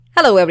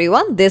Hello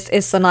everyone, this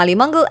is Sonali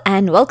Mangal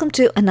and welcome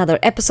to another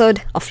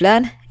episode of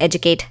Learn,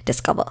 Educate,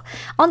 Discover.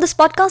 On this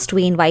podcast,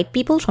 we invite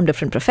people from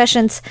different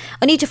professions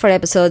on each of our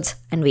episodes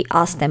and we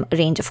ask them a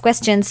range of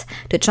questions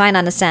to try and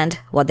understand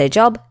what their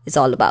job is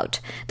all about.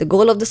 The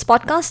goal of this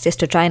podcast is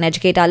to try and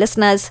educate our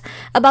listeners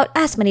about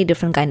as many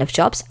different kind of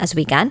jobs as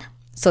we can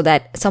so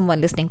that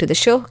someone listening to the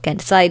show can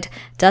decide,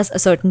 does a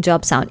certain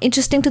job sound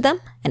interesting to them?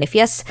 And if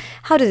yes,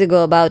 how do they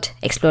go about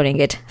exploring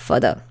it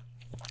further?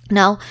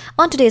 Now,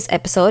 on today's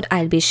episode,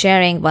 I'll be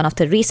sharing one of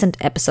the recent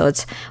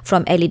episodes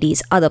from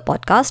LED's other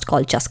podcast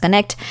called Just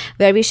Connect,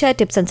 where we share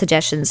tips and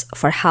suggestions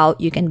for how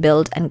you can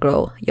build and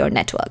grow your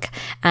network.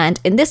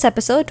 And in this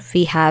episode,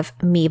 we have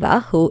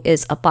Miva, who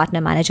is a partner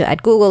manager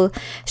at Google,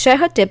 share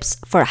her tips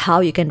for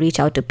how you can reach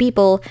out to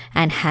people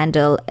and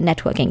handle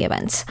networking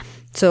events.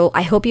 So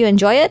I hope you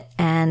enjoy it,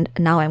 and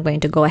now I'm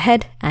going to go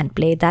ahead and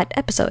play that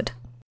episode.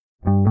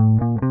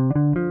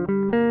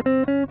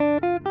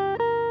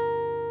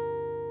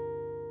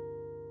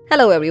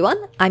 Hello everyone,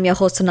 I'm your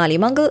host Sonali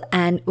Mangal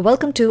and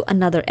welcome to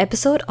another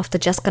episode of the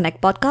Just Connect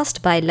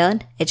podcast by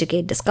Learn,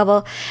 Educate,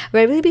 Discover,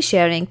 where we'll be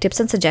sharing tips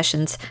and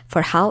suggestions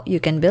for how you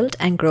can build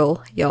and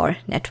grow your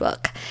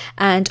network.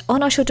 And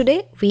on our show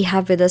today, we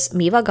have with us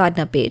Miva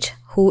Gardner-Page,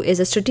 who is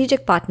a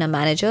strategic partner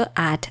manager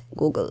at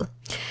Google.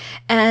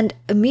 And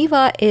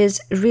Miva is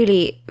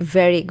really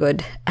very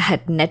good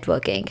at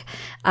networking.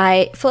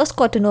 I first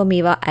got to know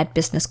Miva at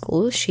business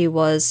school. She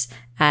went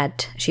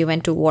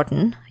to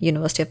Wharton,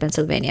 University of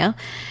Pennsylvania.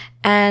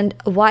 And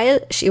while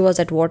she was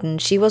at Wharton,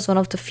 she was one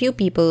of the few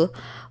people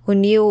who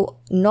knew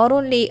not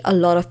only a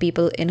lot of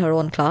people in her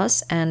own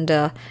class,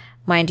 and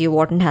mind you,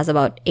 Wharton has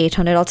about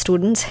 800 odd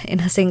students in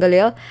a single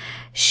year.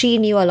 She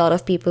knew a lot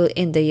of people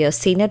in the year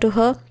senior to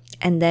her,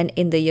 and then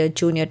in the year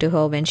junior to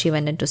her when she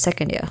went into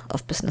second year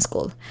of business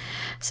school.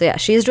 So yeah,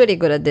 she's really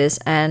good at this.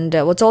 And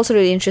what's also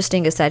really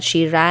interesting is that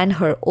she ran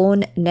her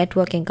own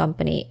networking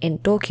company in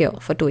Tokyo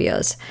for 2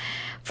 years.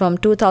 From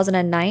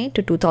 2009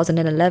 to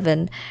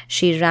 2011,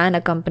 she ran a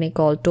company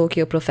called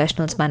Tokyo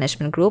Professionals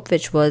Management Group,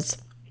 which was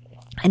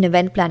an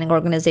event planning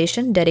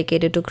organization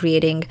dedicated to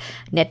creating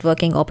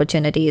networking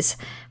opportunities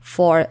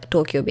for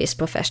Tokyo-based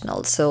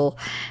professionals. So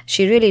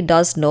she really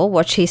does know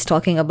what she's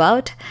talking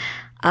about.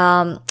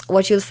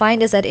 What you'll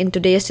find is that in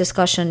today's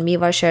discussion,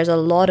 Miva shares a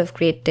lot of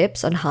great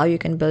tips on how you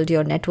can build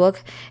your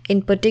network.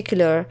 In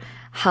particular,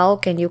 how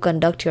can you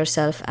conduct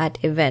yourself at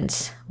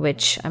events,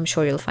 which I'm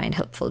sure you'll find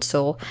helpful.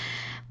 So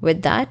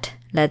with that,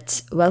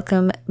 let's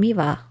welcome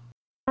Miva.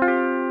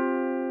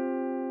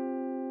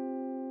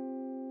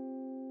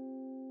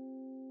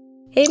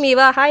 Hey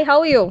Miva, hi,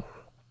 how are you?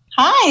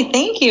 Hi,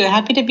 thank you.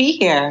 Happy to be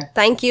here.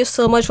 Thank you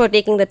so much for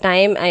taking the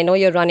time. I know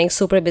you're running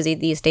super busy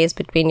these days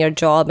between your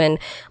job and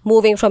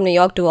moving from New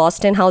York to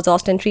Austin. How's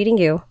Austin treating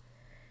you?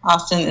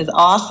 Austin is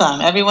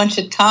awesome. Everyone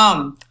should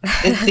come.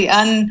 It's the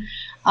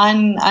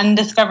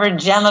undiscovered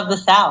gem of the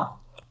South.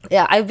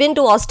 Yeah, I've been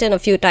to Austin a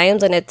few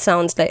times and it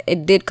sounds like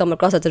it did come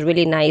across as a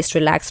really nice,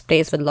 relaxed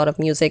place with a lot of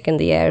music in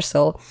the air.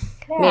 So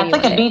yeah, it's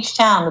like a beach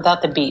town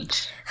without the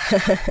beach.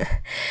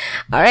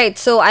 All right.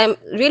 So I'm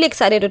really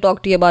excited to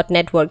talk to you about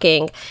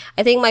networking.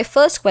 I think my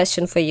first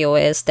question for you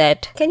is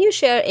that can you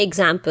share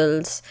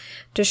examples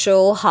to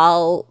show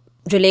how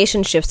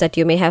relationships that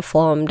you may have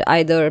formed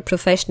either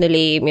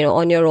professionally,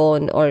 on your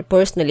own or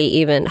personally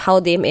even,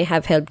 how they may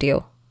have helped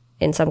you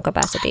in some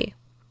capacity?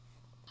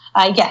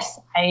 Yes,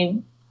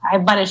 I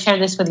might have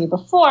shared this with you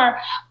before,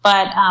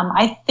 but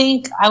I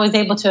think I was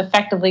able to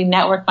effectively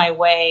network my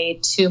way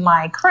to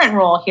my current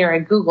role here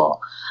at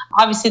Google.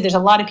 Obviously, there's a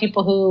lot of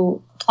people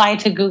who apply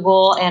to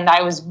Google, and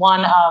I was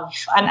one of.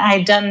 And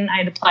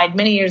I'd applied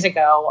many years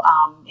ago.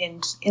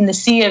 In the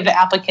sea of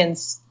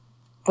applicants,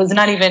 wasn't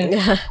even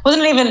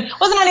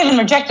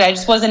rejected. I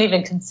just wasn't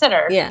even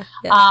considered. Yeah.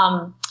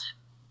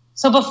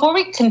 So before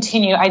we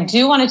continue, I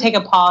do want to take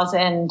a pause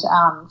and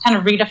kind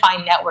of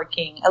redefine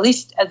networking, at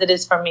least as it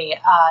is for me.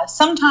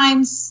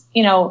 Sometimes,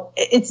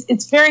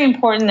 it's very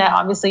important that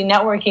obviously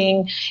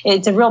networking,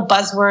 it's a real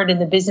buzzword in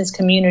the business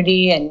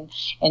community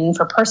and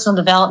for personal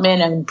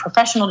development and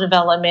professional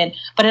development,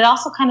 but it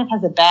also kind of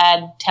has a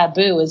bad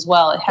taboo as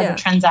well. It has a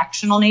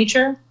transactional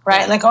nature,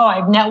 right? Like, oh,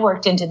 I've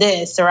networked into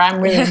this, or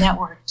I'm really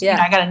networked.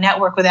 I got to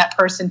network with that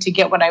person to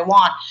get what I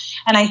want.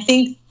 And I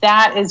think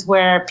that is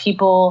where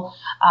people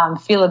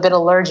feel a bit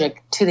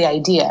allergic to the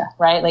idea,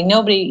 right? Like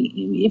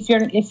nobody, if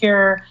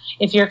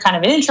you're kind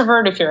of an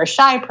introvert, if you're a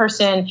shy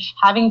person,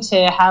 having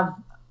to have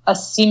a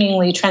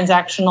seemingly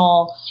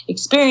transactional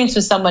experience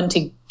with someone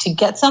to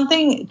get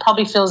something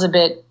probably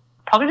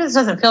just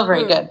doesn't feel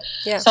very good.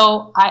 Yeah.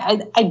 So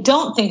I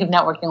don't think of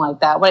networking like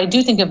that. What I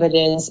do think of it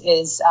is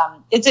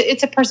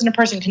it's a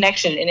person-to-person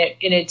connection, and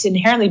it's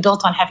inherently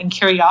built on having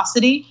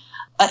curiosity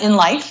in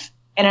life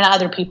and in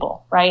other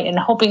people, right? And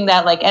hoping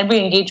that like every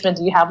engagement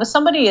that you have with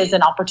somebody is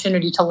an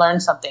opportunity to learn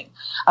something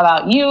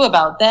about you,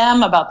 about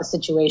them, about the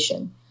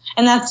situation.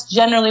 And that's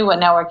generally what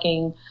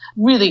networking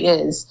really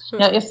is.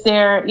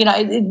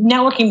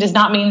 Networking does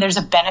not mean there's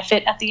a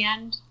benefit at the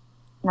end,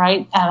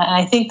 right? And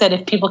I think that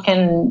if people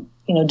can,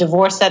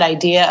 divorce that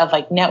idea of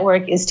like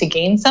network is to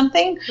gain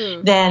something,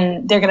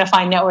 then they're going to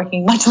find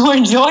networking much more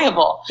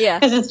enjoyable. Yeah.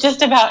 Because it's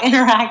just about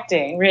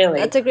interacting, really.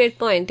 That's a great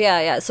point.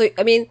 Yeah. So,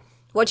 I mean,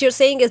 what you're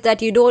saying is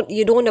that you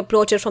don't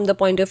approach it from the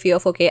point of view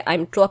of, okay,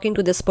 I'm talking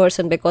to this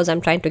person because I'm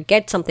trying to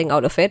get something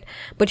out of it,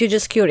 but you're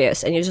just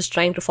curious and you're just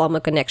trying to form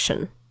a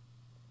connection.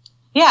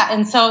 Yeah,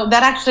 and so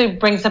that actually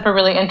brings up a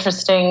really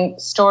interesting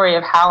story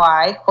of how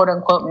I, quote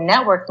unquote,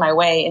 networked my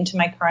way into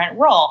my current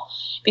role.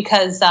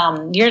 Because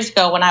years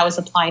ago, when I was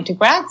applying to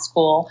grad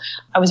school,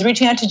 I was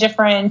reaching out to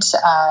different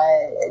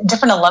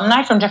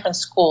alumni from different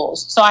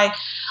schools. So I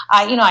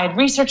had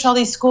researched all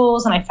these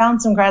schools, and I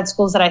found some grad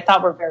schools that I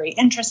thought were very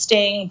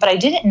interesting, but I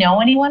didn't know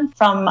anyone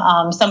from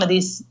some of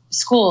these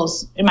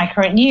schools in my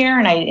current year.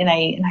 And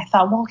I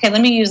thought, well, okay,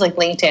 let me use like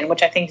LinkedIn,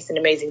 which I think is an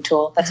amazing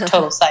tool. That's a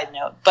total side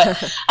note.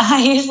 But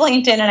I used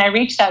LinkedIn, and I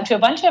reached out to a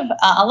bunch of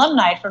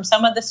alumni from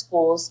some of the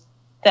schools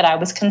that I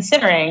was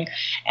considering.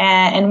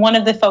 And one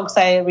of the folks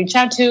I reached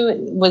out to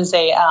was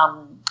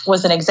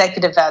an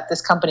executive at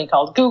this company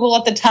called Google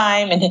at the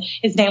time, and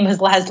his name was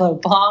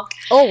Laszlo Blanc.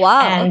 Oh,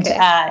 wow. And okay.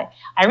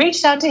 I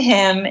reached out to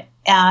him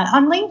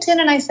on LinkedIn,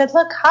 and I said,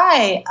 look,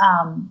 hi,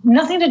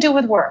 nothing to do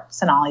with work,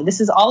 Sonali. This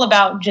is all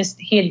about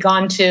he had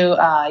gone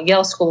to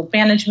Yale School of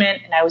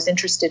Management, and I was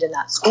interested in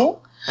that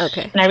school.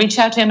 Okay. And I reached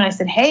out to him and I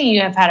said, hey, you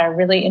have had a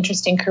really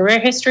interesting career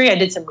history. I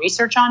did some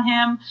research on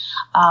him.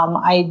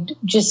 I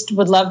just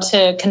would love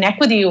to connect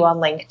with you on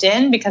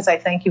LinkedIn because I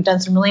think you've done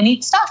some really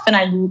neat stuff. And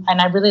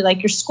I really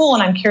like your school,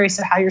 and I'm curious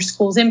of how your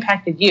school's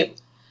impacted you.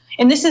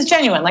 And this is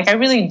genuine. Like I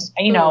really,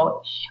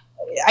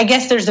 I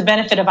guess there's the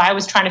benefit of I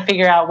was trying to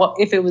figure out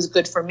if it was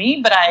good for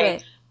me,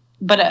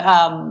 but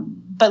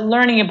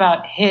learning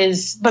about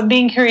but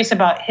being curious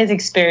about his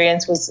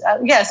experience was,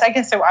 yes, I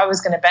guess I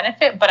was going to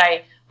benefit, but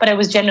I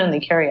was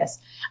genuinely curious.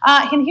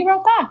 And he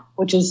wrote back,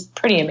 which is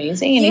pretty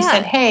amazing. And he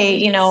said,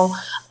 hey,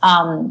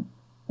 I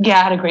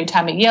had a great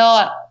time at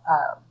Yale.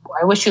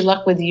 I wish you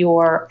luck with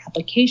your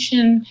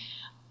application.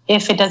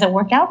 If it doesn't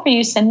work out for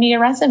you, send me a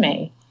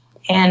resume.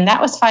 And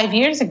that was 5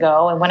 years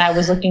ago. And when I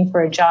was looking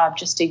for a job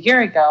just a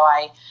year ago,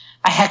 I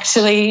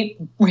actually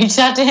reached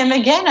out to him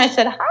again. I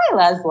said, hi,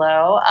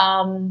 Laszlo.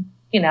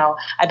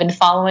 I've been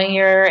following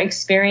your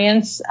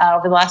experience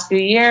over the last few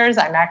years.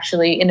 I'm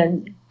actually in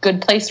a good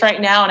place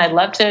right now, and I'd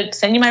love to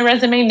send you my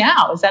resume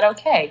now. Is that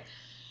okay?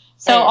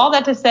 So all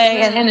that to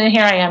say, and then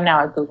here I am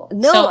now at Google.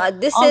 No, so,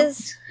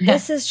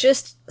 this is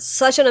just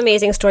such an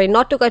amazing story.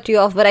 Not to cut you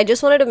off, but I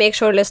just wanted to make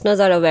sure listeners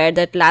are aware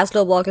that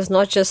Laszlo Blanc is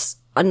not just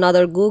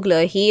another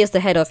Googler. He is the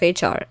head of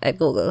HR at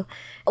Google.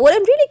 What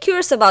I'm really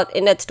curious about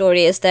in that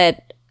story is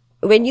that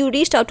when you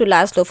reached out to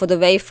Laszlo for the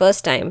very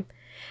first time,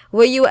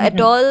 were you at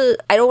all,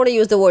 I don't want to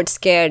use the word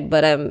scared,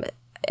 but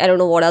I don't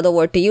know what other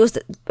word to use.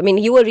 I mean,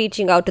 you were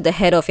reaching out to the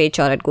head of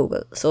HR at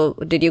Google. So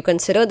did you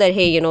consider that,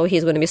 hey,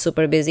 he's going to be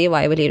super busy.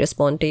 Why will he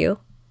respond to you?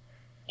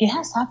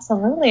 Yes,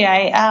 absolutely.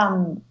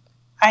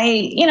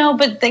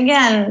 But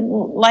again,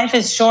 life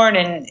is short,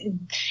 and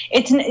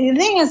the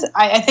thing is,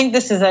 I think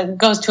this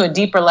goes to a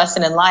deeper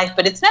lesson in life,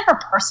 but it's never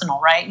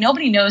personal, right?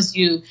 Nobody knows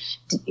you.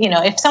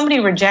 If somebody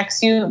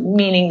rejects you,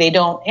 meaning they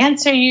don't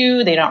answer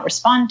you, they don't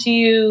respond to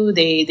you,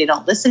 they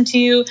don't listen to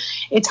you,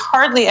 it's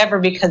hardly ever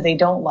because they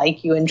don't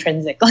like you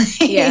intrinsically.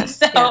 Yeah.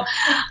 It's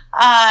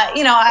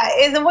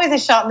always a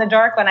shot in the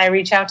dark when I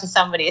reach out to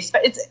somebody.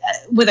 It's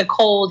with a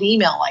cold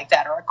email like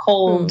that, or a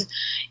cold,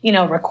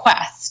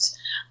 request.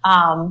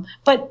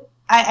 But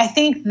I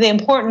think the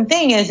important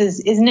thing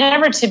is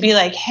never to be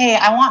like, hey,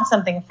 I want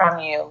something from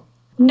you.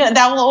 No,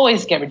 that will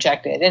always get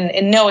rejected.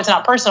 And no, it's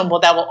not personal,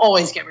 but that will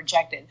always get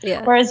rejected.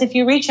 Yeah. Whereas if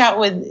you reach out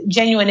with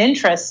genuine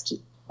interest,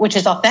 which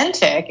is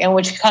authentic and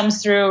which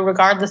comes through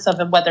regardless of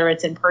whether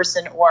it's in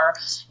person or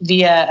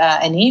via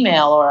an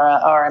email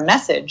or a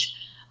message,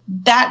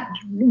 that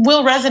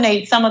will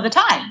resonate some of the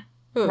time,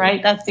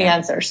 right? That's the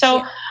answer.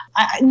 So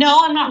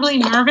no, I'm not really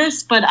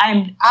nervous, but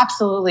I'm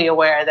absolutely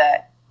aware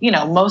that,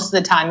 most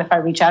of the time, if I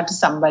reach out to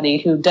somebody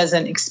who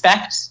doesn't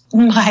expect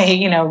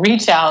my,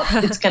 reach out,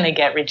 it's going to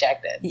get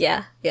rejected.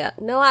 Yeah.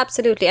 No,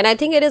 absolutely. And I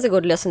think it is a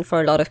good lesson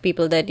for a lot of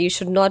people that you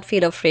should not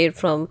feel afraid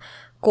from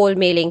cold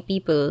mailing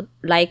people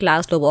like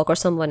Laszlo Blanc or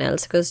someone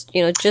else, because,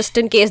 just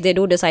in case they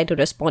do decide to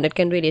respond, it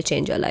can really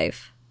change your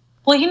life.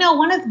 Well,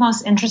 one of the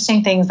most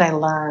interesting things I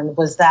learned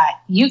was that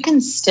you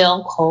can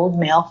still cold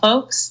mail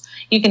folks.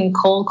 You can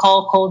cold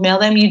call, cold mail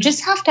them. You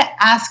just have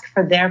to ask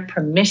for their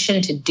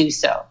permission to do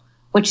so,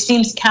 which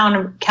seems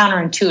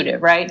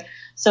counterintuitive, right?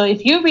 So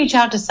if you reach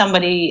out to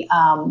somebody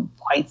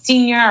quite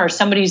senior or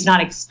somebody who's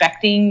not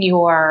expecting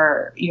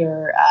your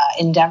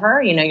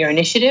endeavor, your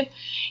initiative,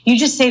 you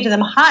just say to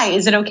them, hi,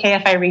 is it okay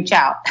if I reach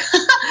out?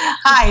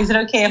 Hi, is it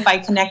okay if I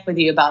connect with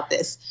you about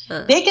this?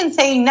 They can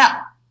say no,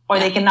 or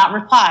they cannot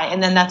reply,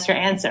 and then that's your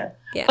answer.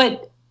 Yeah.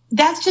 But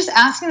that's just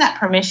asking that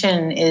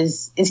permission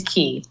is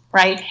key,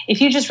 right?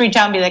 If you just reach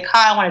out and be like,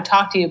 hi, I want to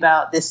talk to you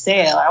about this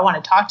sale, or I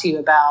want to talk to you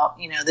about,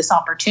 this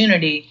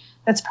opportunity,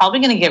 that's probably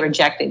going to get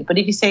rejected. But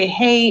if you say,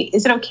 hey,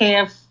 is it okay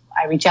if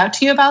I reach out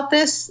to you about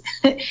this?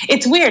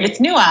 It's weird. It's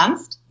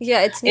nuanced.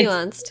 Yeah, it's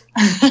nuanced.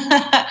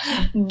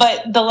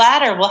 But the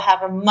latter will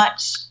have a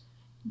much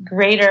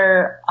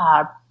greater,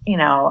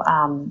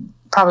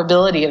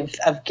 probability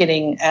of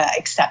getting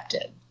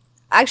accepted.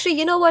 Actually,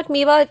 you know what,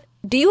 Miwa?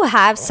 Do you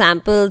have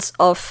samples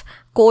of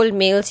cold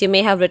mails you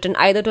may have written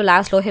either to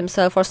Laszlo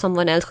himself or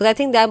someone else? Because I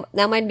think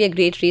that might be a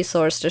great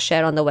resource to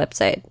share on the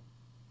website.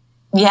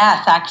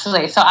 Yes,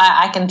 actually. So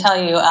I can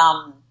tell you.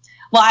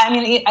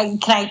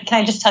 Can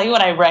I just tell you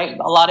what I write?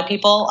 A lot of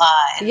people.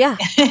 Yeah.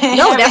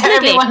 No,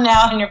 definitely. Everyone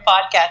now in your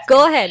podcast.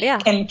 Go ahead. Yeah.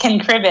 Can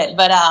crib it,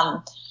 but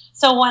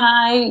So when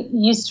I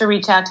used to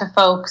reach out to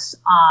folks,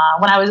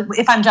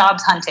 if I'm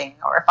jobs hunting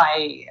or if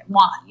I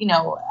want,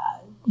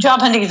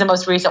 job hunting is the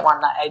most recent one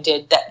that I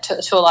did that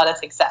to a lot of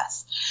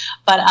success.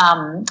 But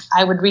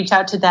I would reach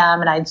out to them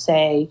and I'd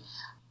say,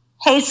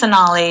 "Hey,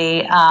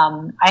 Sonali,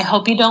 I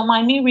hope you don't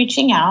mind me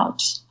reaching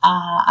out.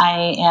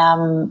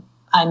 I'm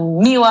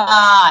Miwa.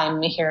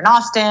 I'm here in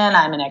Austin.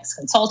 I'm an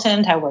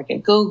ex-consultant. I work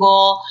at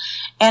Google.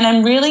 And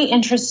I'm really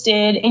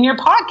interested in your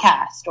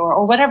podcast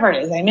or whatever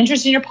it is. I'm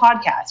interested in your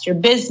podcast, your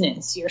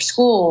business, your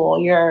school,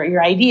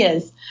 your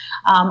ideas.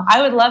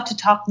 I would love to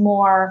talk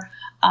more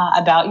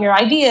about your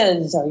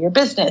ideas or your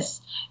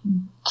business.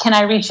 Can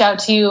I reach out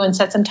to you and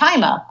set some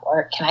time up?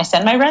 Or can I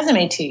send my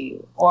resume to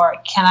you? Or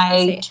can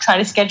I try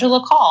to schedule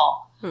a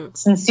call?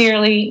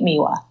 Sincerely,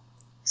 Miwa."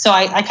 So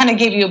I kind of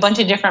gave you a bunch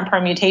of different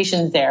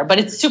permutations there, but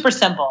it's super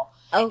simple.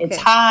 Okay. It's,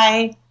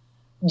 "Hi,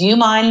 do you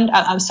mind?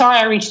 I'm sorry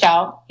I reached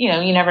out."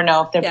 You never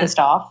know if they're pissed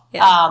off.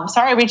 Yeah.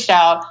 "Sorry I reached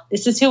out.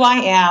 This is who I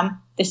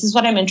am. This is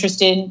what I'm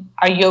interested in.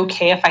 Are you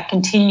okay if I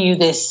continue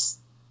this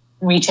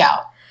reach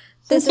out?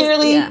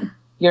 Sincerely,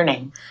 your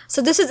name."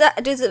 So this is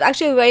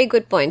actually a very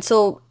good point.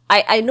 So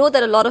I know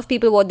that a lot of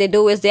people, what they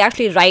do is they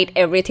actually write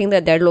everything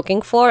that they're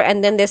looking for,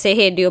 and then they say,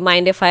 "Hey, do you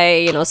mind if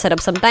I, set up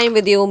some time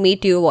with you,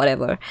 meet you,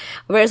 whatever."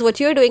 Whereas what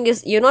you're doing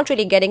is you're not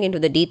really getting into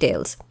the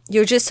details.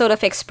 You're just sort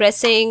of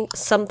expressing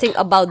something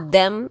about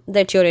them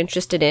that you're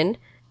interested in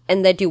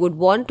and that you would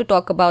want to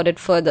talk about it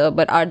further,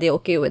 but are they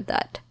okay with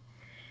that?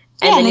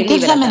 And it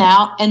gives them an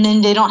out, and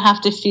then they don't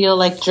have to feel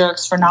like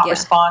jerks for not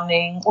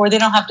responding, or they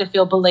don't have to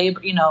feel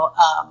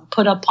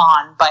put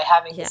upon by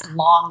having this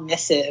long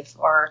missive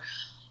or,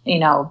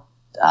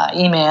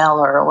 email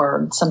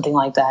or something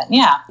like that.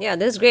 Yeah,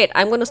 this is great.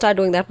 I'm going to start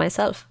doing that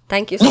myself.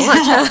 Thank you so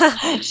much.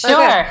 Sure.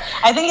 Okay.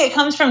 I think it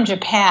comes from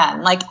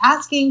Japan, like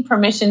asking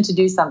permission to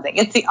do something.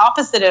 It's the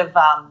opposite of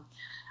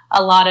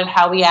a lot of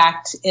how we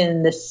act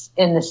in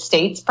the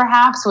States,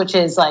 perhaps, which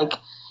is like,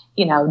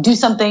 do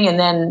something and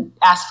then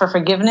ask for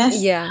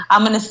forgiveness. Yeah.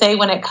 I'm going to say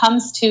when it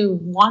comes to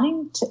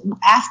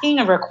asking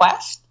a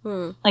request,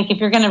 like if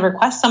you're going to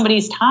request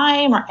somebody's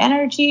time or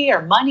energy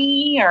or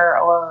money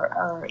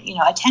or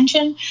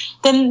attention,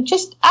 then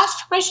just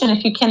ask permission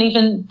if you can't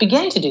even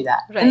begin to do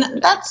that. Right.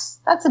 And that's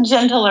a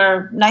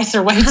gentler,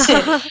 nicer way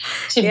to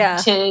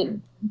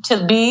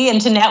be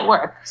and to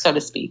network, so to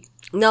speak.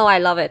 No, I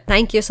love it.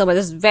 Thank you so much.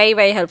 This is very,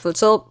 very helpful.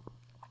 So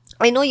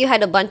I know you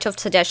had a bunch of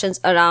suggestions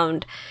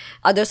around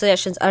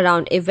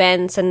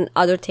events and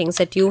other things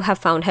that you have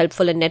found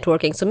helpful in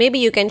networking. So maybe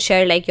you can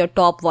share like your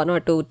top 1 or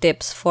 2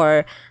 tips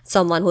for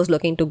someone who's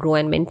looking to grow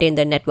and maintain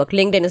their network.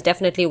 LinkedIn is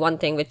definitely one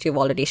thing which you've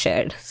already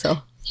shared. So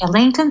yeah,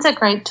 LinkedIn's a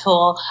great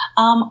tool.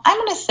 I'm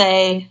going to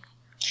say,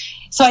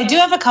 so I do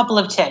have a couple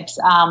of tips.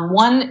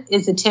 One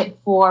is a tip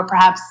for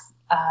perhaps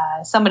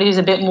somebody who's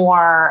a bit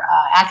more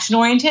action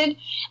oriented.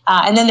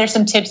 And then there's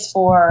some tips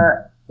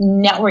for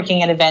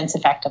networking at events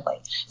effectively.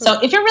 So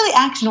if you're really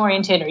action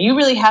oriented or you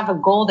really have a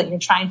goal that you're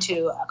trying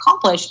to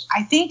accomplish,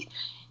 I think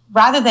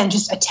rather than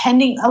just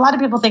attending, a lot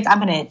of people think I'm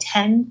going to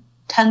attend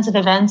tons of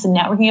events and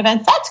networking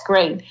events. That's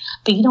great.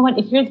 But you know what?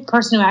 If you're the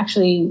person who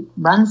actually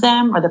runs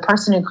them or the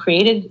person who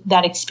created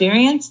that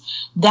experience,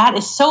 that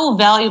is so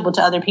valuable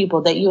to other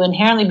people that you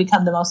inherently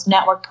become the most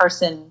networked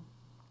person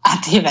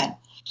at the event.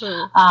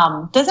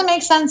 Does it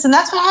make sense? And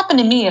that's what happened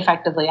to me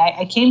effectively.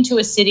 I came to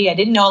a city. I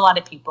didn't know a lot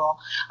of people.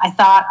 I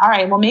thought, all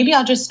right, well, maybe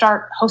I'll just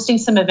start hosting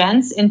some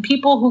events. And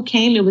people who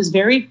came, it was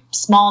very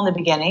small in the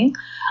beginning,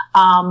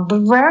 but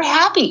very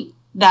happy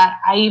that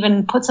I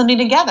even put something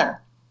together.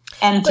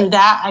 And through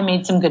that, I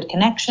made some good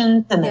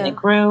connections and then it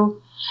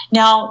grew.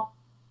 Now,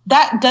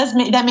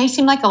 that may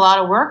seem like a lot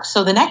of work.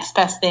 So the next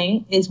best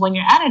thing is when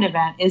you're at an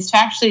event is to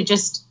actually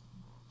just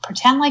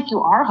pretend like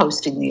you are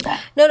hosting the event.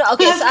 No.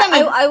 Okay. So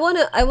I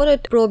wanna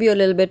probe you a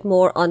little bit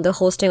more on the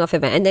hosting of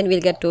event, and then we'll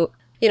get to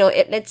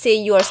let's say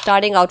you are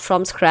starting out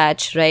from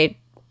scratch, right?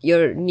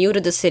 You're new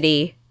to the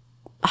city.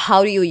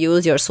 How do you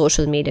use your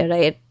social media,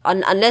 right?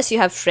 Unless you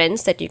have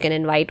friends that you can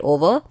invite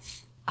over,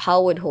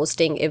 how would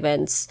hosting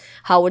events?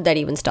 How would that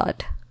even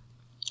start?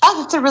 Oh,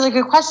 that's a really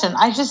good question.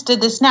 I just did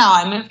this now.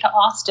 I moved to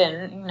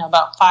Austin,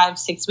 about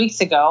 5-6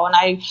 weeks ago.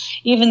 And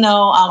even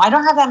though I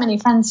don't have that many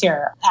friends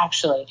here,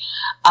 actually.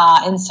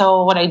 And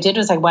so what I did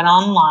was I went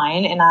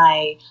online and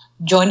I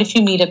joined a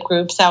few meetup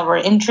groups that were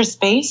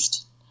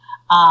interest-based.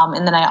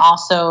 And then I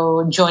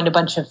also joined a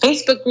bunch of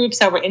Facebook groups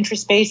that were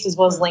interest-based as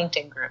well as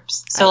LinkedIn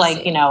groups. So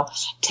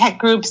tech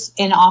groups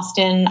in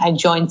Austin. I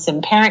joined some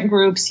parent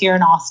groups here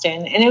in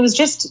Austin. And it was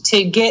just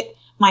to get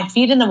my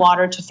feet in the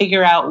water to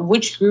figure out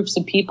which groups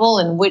of people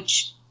and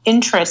which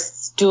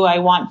interests do I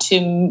want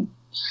to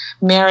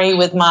marry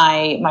with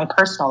my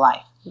personal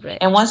life. Right.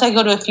 And once I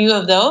go to a few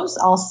of those,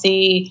 I'll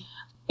see,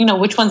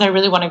 which ones I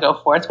really want to go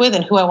forth with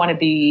and who I want to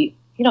be,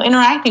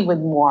 interacting with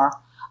more.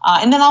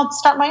 And then I'll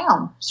start my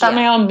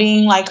own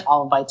being like,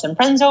 I'll invite some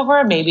friends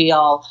over. Maybe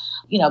I'll,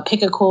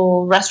 pick a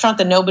cool restaurant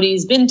that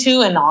nobody's been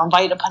to, and I'll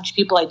invite a bunch of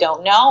people I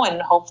don't know,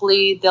 and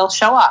hopefully they'll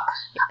show up.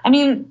 I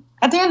mean,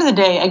 at the end of the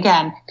day,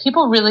 again,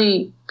 people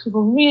really,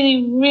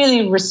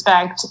 really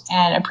respect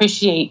and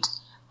appreciate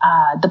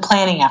the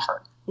planning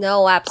effort.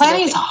 No, absolutely.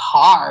 Planning is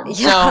hard.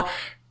 Yeah.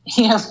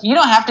 So, you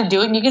don't have to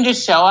do it, and you can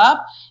just show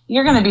up.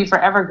 You're going to be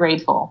forever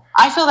grateful.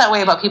 I feel that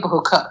way about people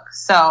who cook.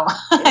 So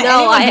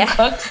anyone who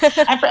cooks,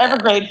 I'm forever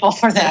grateful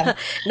for them.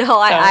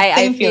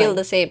 I feel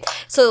the same.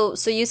 So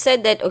you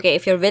said that, okay,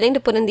 if you're willing to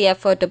put in the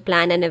effort to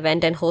plan an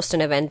event and host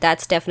an event,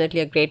 that's definitely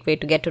a great way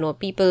to get to know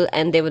people,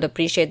 and they would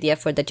appreciate the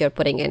effort that you're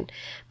putting in.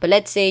 But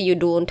let's say you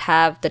don't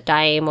have the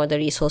time or the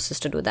resources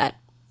to do that.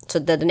 So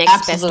the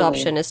next best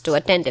option is to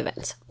attend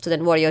events. So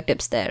then what are your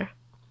tips there?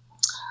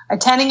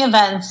 Attending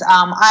events,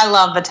 I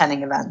love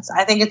attending events.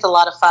 I think it's a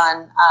lot of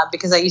fun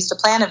because I used to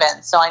plan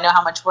events, so I know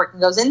how much work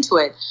goes into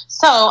it.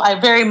 So I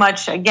very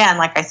much, again,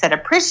 like I said,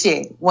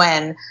 appreciate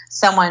when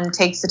someone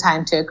takes the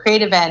time to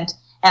create an event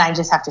and I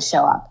just have to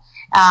show up.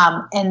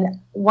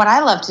 And what I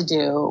love to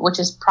do, which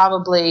is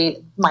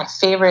probably my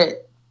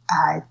favorite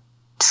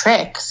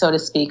trick, so to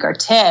speak, or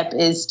tip,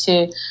 is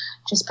to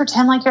just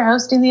pretend like you're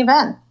hosting the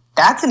event.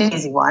 That's an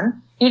easy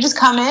one. You just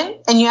come in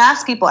and you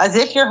ask people as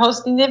if you're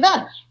hosting the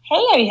event.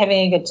 Hey, are you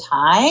having a good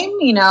time?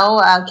 Can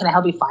I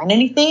help you find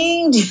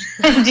anything? Do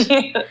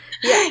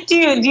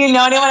you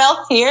know anyone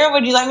else here?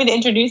 Would you like me to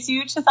introduce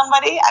you to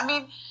somebody? I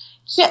mean,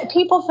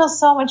 people feel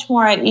so much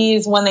more at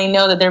ease when they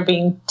know that they're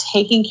being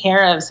taken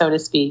care of, so to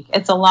speak.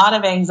 It's a lot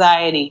of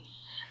anxiety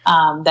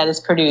that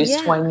is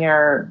produced when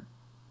you're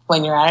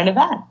at an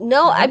event.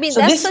 No, I mean,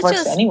 so this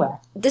works anywhere.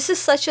 This is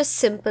such a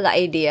simple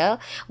idea.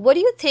 What do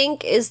you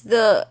think is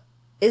the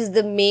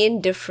main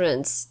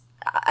difference?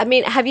 I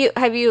mean, have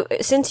you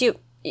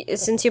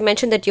since you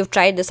mentioned that you've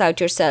tried this out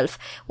yourself,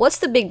 what's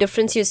the big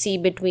difference you see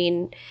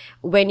between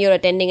when you're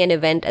attending an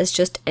event as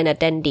just an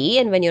attendee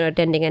and when you're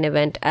attending an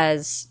event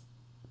as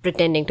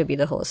pretending to be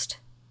the host?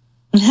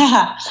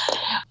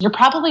 You're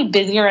probably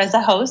busier as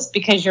a host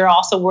because you're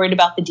also worried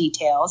about the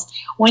details.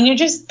 When you're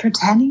just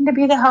pretending to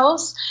be the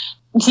host,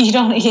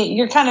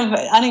 you're kind of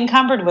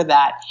unencumbered with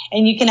that.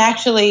 And you can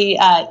actually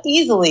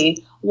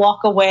easily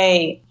walk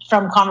away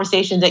from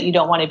conversations that you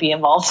don't want to be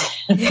involved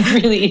in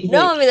really easily.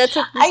 No, I mean, that's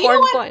an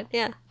important point.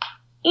 Yeah.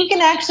 You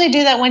can actually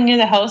do that when you're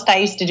the host. I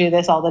used to do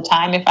this all the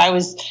time. If I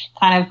was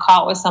kind of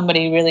caught with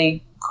somebody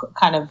really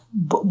kind of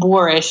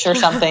boorish or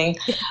something,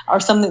 or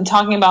something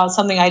talking about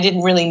something I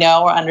didn't really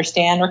know or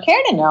understand or care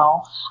to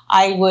know,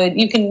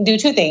 you can do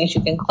two things.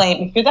 You can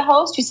claim, if you're the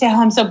host, you say, oh,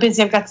 I'm so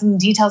busy, I've got some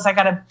details, I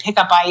got to pick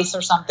up ice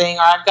or something,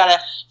 or I've got to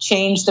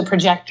change the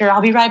projector,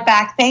 I'll be right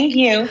back, thank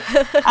you.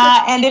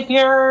 And if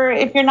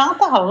you're not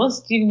the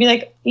host, you can be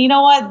like, you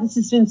know what, this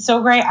has been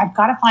so great, I've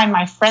got to find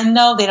my friend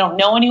though, they don't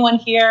know anyone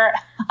here.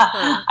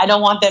 I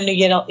don't want them to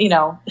get,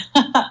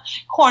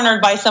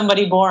 cornered by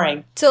somebody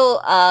boring.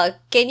 So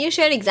can you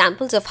share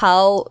examples of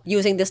how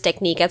using this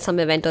technique at some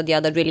event or the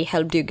other really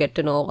helped you get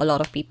to know a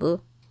lot of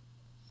people?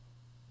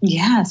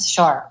 Yes,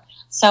 sure.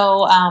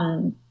 So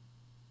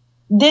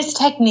this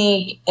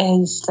technique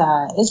is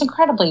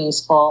incredibly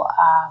useful.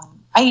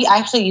 I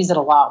actually use it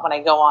a lot when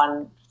I go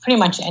on pretty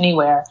much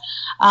anywhere.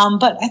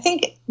 But I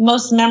think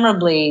most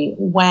memorably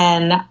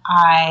when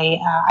I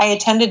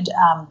attended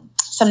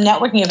some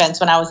networking events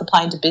when I was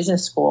applying to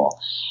business school,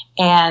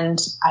 and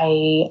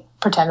I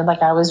pretended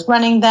like I was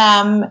running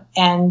them.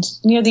 And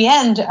near the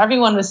end,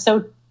 everyone was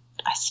so,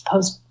 I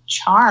suppose,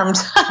 charmed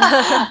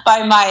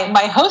by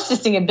my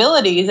hostessing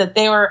abilities that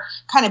they were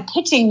kind of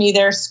pitching me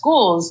their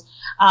schools.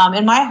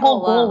 And my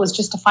whole goal was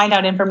just to find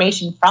out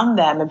information from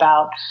them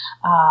about,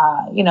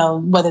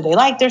 whether they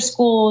like their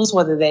schools,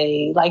 whether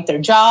they like their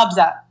jobs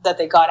that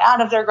they got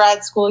out of their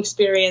grad school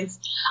experience.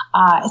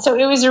 So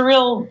it was a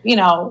real,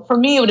 for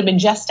me, it would have been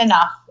just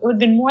enough. It would have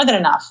been more than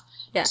enough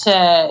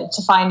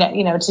to find out,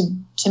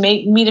 to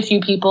meet a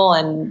few people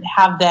and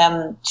have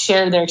them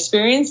share their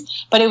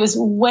experience. But it was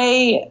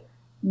way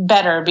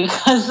better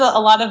because a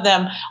lot of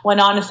them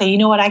went on to say, you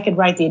know what, I could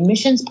write the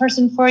admissions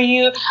person for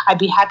you. I'd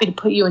be happy to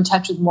put you in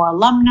touch with more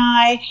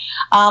alumni,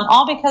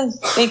 all because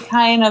they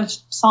kind of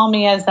saw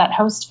me as that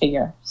host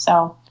figure.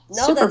 So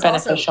super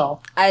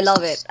beneficial. Awesome. I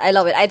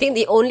love it. I think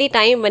the only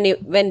time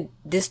when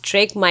this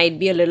trick might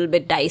be a little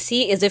bit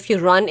dicey is if you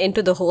run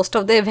into the host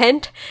of the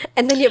event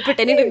and then you're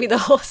pretending to be the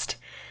host.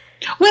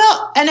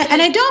 Well, and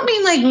I don't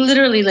mean like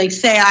literally like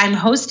say I'm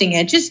hosting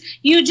it.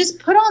 You just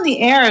put on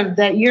the air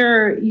that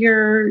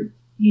you're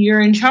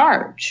in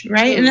charge,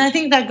 right? And I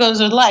think that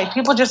goes with life.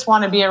 People just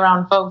want to be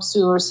around folks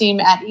who seem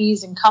at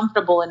ease and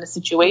comfortable in a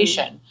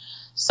situation.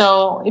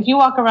 So if you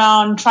walk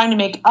around trying to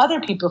make other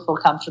people feel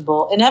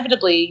comfortable,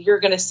 inevitably you're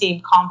going to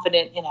seem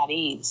confident and at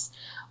ease,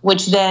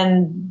 which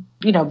then,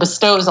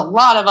 bestows a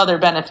lot of other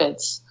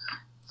benefits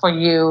for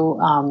you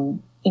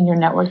in your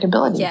network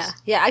abilities.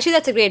 Yeah. Actually,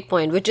 that's a great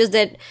point. Which is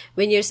that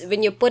when you're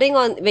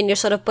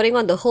sort of putting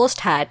on the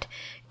host hat,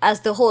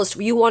 as the host,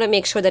 you want to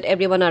make sure that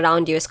everyone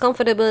around you is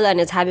comfortable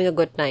and is having a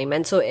good time.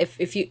 And so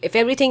if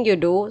everything you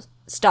do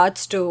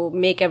starts to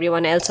make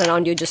everyone else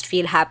around you just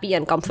feel happy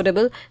and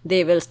comfortable,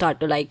 they will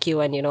start to like you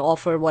and,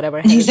 offer whatever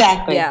help.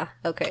 Exactly. Yeah.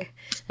 Okay.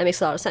 That makes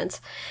a lot of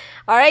sense.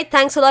 All right.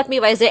 Thanks a lot,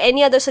 Miwa. Is there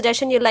any other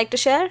suggestion you'd like to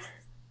share?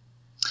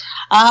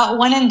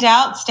 When in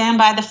doubt, stand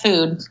by the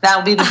food.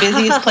 That'll be the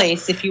busiest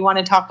place if you want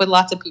to talk with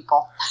lots of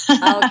people.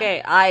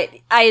 Okay.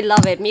 I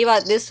love it.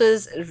 Miwa, this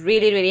was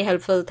really, really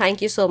helpful.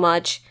 Thank you so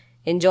much.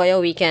 Enjoy your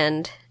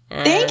weekend.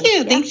 And thank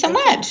you. Thanks so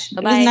much.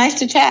 Bye-bye. It was nice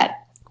to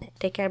chat.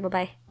 Take care.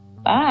 Bye-bye.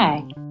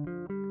 Bye.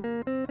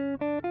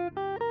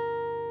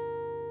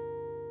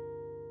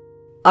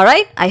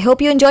 Alright, I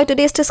hope you enjoyed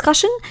today's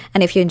discussion,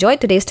 and if you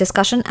enjoyed today's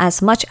discussion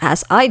as much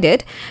as I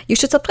did, you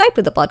should subscribe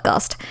to the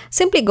podcast.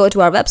 Simply go to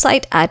our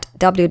website at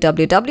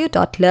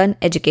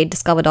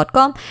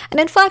www.learneducatediscover.com, and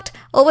in fact,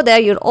 over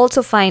there you'll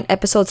also find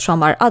episodes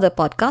from our other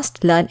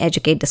podcast, Learn,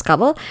 Educate,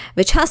 Discover,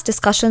 which has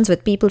discussions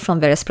with people from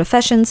various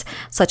professions,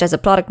 such as a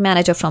product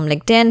manager from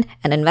LinkedIn,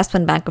 an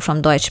investment banker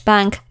from Deutsche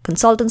Bank,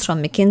 consultants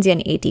from McKinsey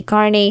and A.T.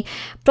 Kearney,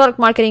 product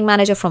marketing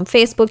manager from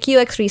Facebook,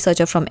 UX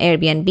researcher from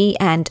Airbnb,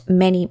 and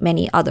many,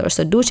 many others.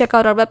 So do check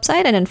out our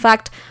website, and in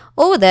fact,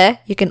 over there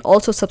you can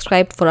also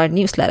subscribe for our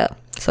newsletter.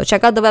 So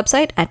check out the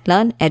website at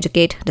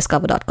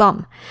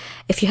learneducatediscover.com.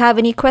 If you have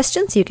any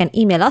questions, you can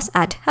email us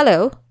at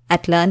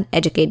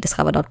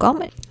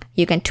hello@learneducatediscover.com.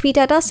 You can tweet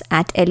at us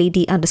at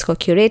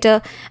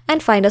LED_curator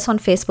and find us on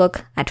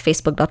Facebook at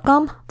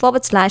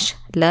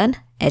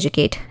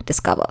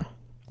facebook.com/learneducatediscover.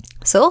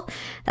 So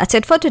that's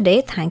it for today.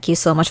 Thank you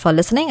so much for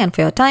listening and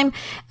for your time.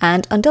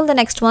 And until the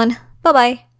next one, bye-bye.